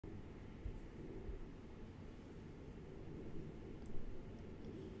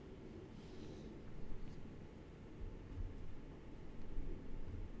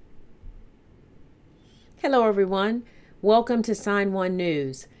Hello, everyone. Welcome to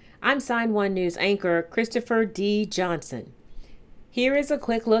Sign1News. I'm Sign1News anchor Christopher D. Johnson. Here is a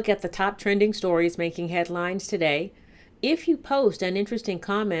quick look at the top trending stories making headlines today. If you post an interesting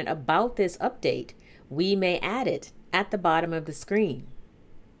comment about this update, we may add it at the bottom of the screen.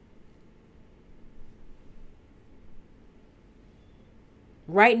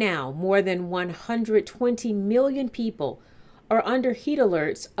 Right now, more than 120 million people are under heat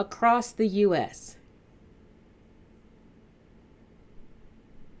alerts across the U.S.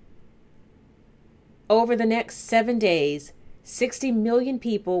 Over the next 7 days, 60 million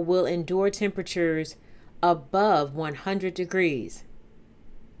people will endure temperatures above 100 degrees.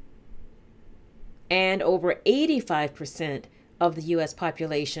 And over 85% of the U.S.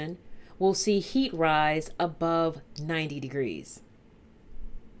 population will see heat rise above 90 degrees.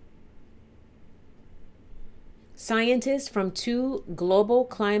 Scientists from two global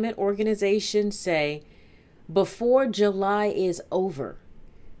climate organizations say before July is over,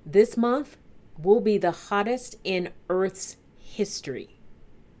 this month will be the hottest in Earth's history.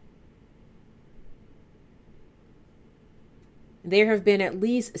 There have been at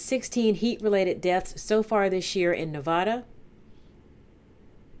least 16 heat-related deaths so far this year in Nevada.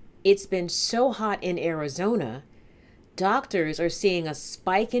 It's been so hot in Arizona, doctors are seeing a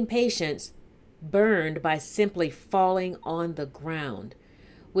spike in patients burned by simply falling on the ground,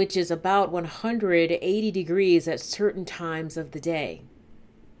 which is about 180 degrees at certain times of the day.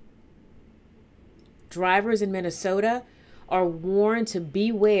 Drivers in Minnesota are warned to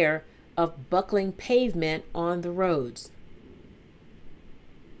beware of buckling pavement on the roads.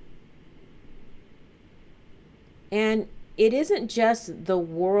 And it isn't just the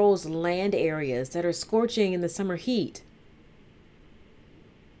world's land areas that are scorching in the summer heat.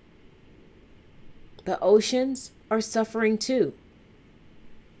 The oceans are suffering too.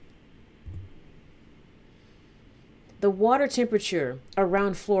 The water temperature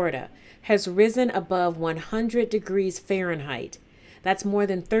around Florida has risen above 100 degrees Fahrenheit. That's more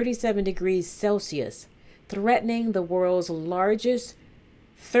than 37 degrees Celsius, threatening the world's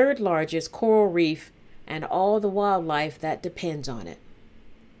third largest coral reef and all the wildlife that depends on it.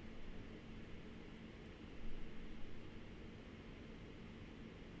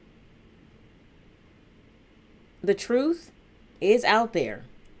 The truth is out there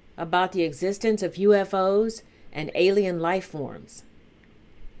about the existence of UFOs and alien life forms,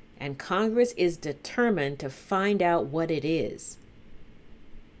 and Congress is determined to find out what it is.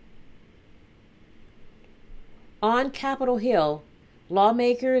 On Capitol Hill,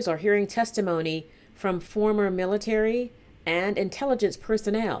 lawmakers are hearing testimony from former military and intelligence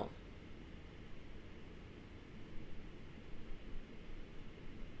personnel.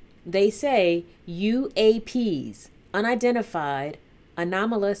 They say UAPs, unidentified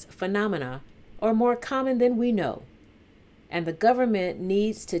anomalous phenomena, are more common than we know, and the government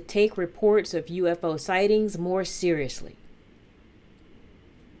needs to take reports of UFO sightings more seriously.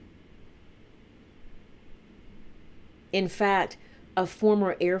 In fact, a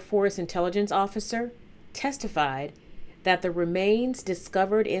former Air Force intelligence officer testified that the remains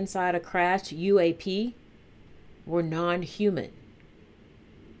discovered inside a crashed UAP were non-human.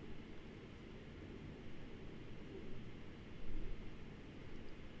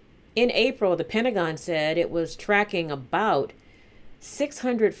 In April, the Pentagon said it was tracking about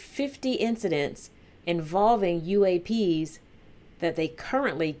 650 incidents involving UAPs that they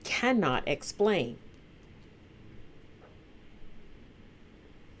currently cannot explain.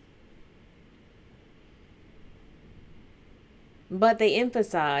 But they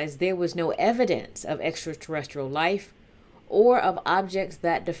emphasized there was no evidence of extraterrestrial life or of objects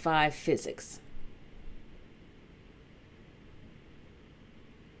that defy physics.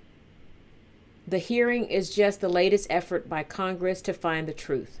 The hearing is just the latest effort by Congress to find the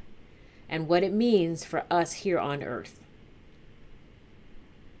truth and what it means for us here on Earth.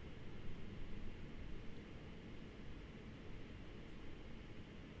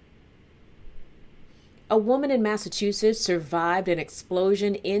 A woman in Massachusetts survived an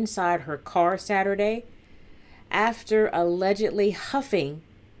explosion inside her car Saturday after allegedly huffing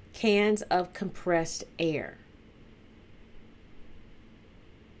cans of compressed air.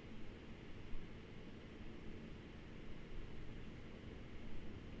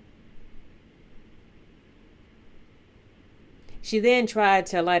 She then tried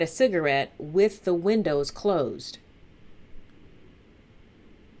to light a cigarette with the windows closed.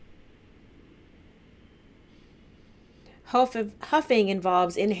 Huffing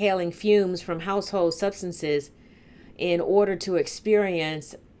involves inhaling fumes from household substances in order to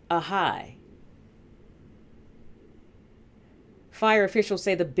experience a high. Fire officials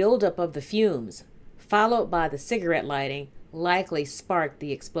say the buildup of the fumes, followed by the cigarette lighting, likely sparked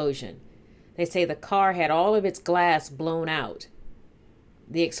the explosion. They say the car had all of its glass blown out.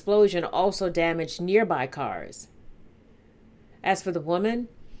 The explosion also damaged nearby cars. As for the woman,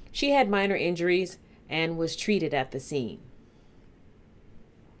 she had minor injuries and was treated at the scene.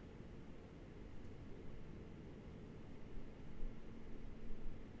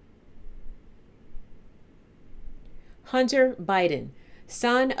 Hunter Biden,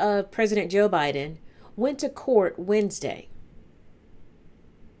 son of President Joe Biden, went to court Wednesday.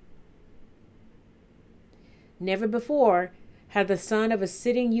 Never before had the son of a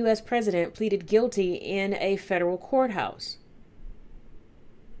sitting U.S. president pleaded guilty in a federal courthouse.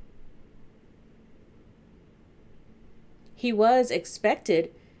 He was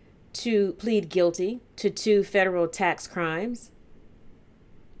expected to plead guilty to 2 federal tax crimes.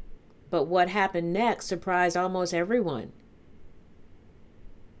 But what happened next surprised almost everyone.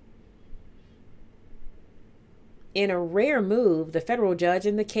 In a rare move, the federal judge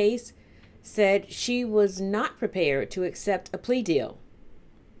in the case said she was not prepared to accept a plea deal.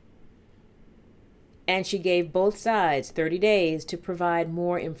 And she gave both sides 30 days to provide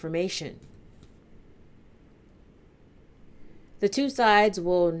more information. The 2 sides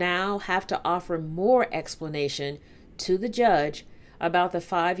will now have to offer more explanation to the judge about the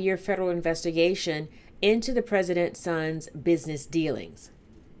 5-year federal investigation into the president's son's business dealings.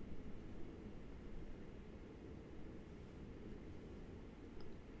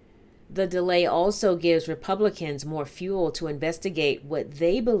 The delay also gives Republicans more fuel to investigate what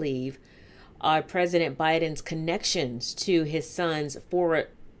they believe are President Biden's connections to his son's foreign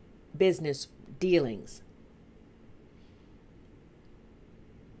business dealings.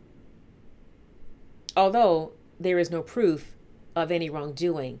 Although there is no proof of any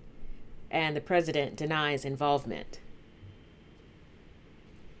wrongdoing, and the president denies involvement.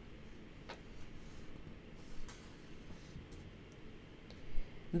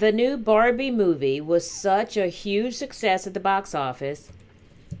 The new Barbie movie was such a huge success at the box office.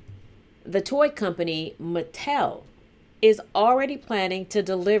 The toy company Mattel is already planning to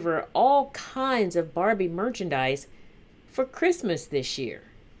deliver all kinds of Barbie merchandise for Christmas this year.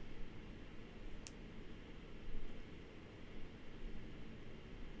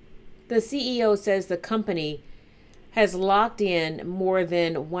 The CEO says the company has locked in more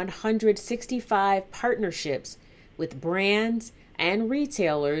than 165 partnerships with brands and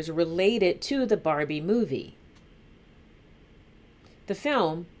retailers related to the Barbie movie. The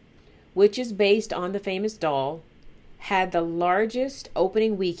film, which is based on the famous doll, had the largest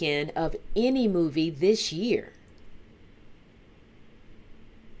opening weekend of any movie this year.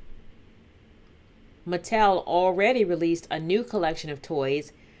 Mattel already released a new collection of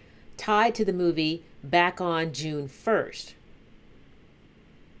toys tied to the movie back on June 1st.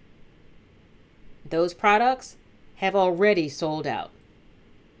 Those products have already sold out.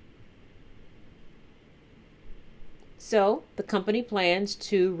 So the company plans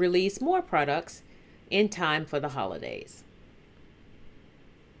to release more products in time for the holidays.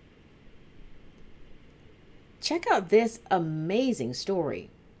 Check out this amazing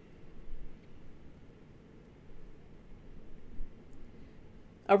story.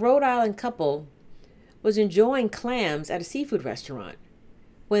 A Rhode Island couple was enjoying clams at a seafood restaurant.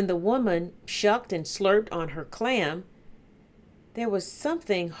 When the woman shucked and slurped on her clam, there was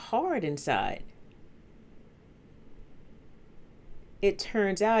something hard inside. It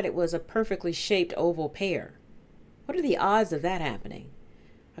turns out it was a perfectly shaped oval pear. What are the odds of that happening?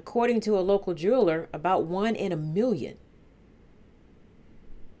 According to a local jeweler, about 1 in a million.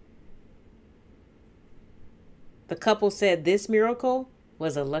 The couple said this miracle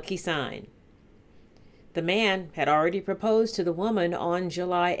was a lucky sign. The man had already proposed to the woman on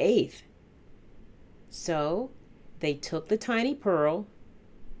July 8th. So they took the tiny pearl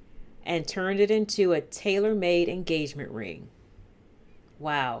and turned it into a tailor-made engagement ring.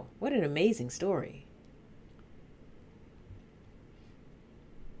 Wow, what an amazing story.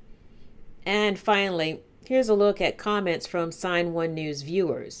 And finally, here's a look at comments from Sign1News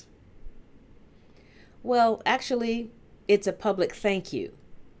viewers. Well, actually, it's a public thank you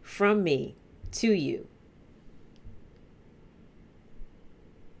from me to you.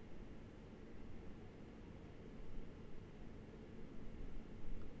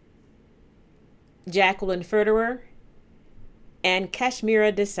 Jacqueline Ferderer and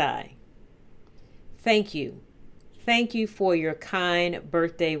Kashmira Desai. Thank you. Thank you for your kind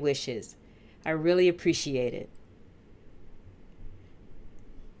birthday wishes. I really appreciate it.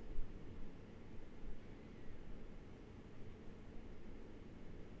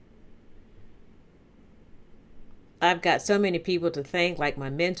 I've got so many people to thank, like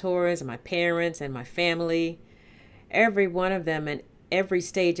my mentors and my parents and my family. Every one of them in every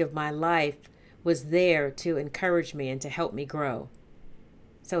stage of my life was there to encourage me and to help me grow.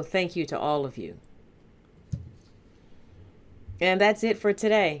 So thank you to all of you. And that's it for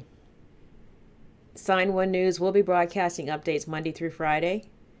today. Sign1News will be broadcasting updates Monday through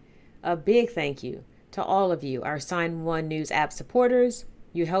Friday. A big thank you to all of you, our Sign1News app supporters.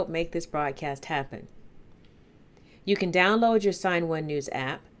 You help make this broadcast happen. You can download your Sign1News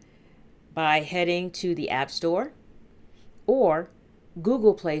app by heading to the App Store or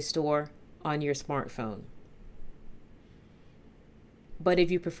Google Play Store on your smartphone. But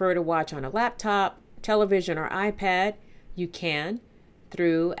if you prefer to watch on a laptop, television, or iPad, you can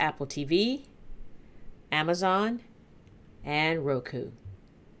through Apple TV, Amazon, and Roku.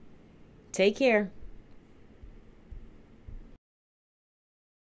 Take care.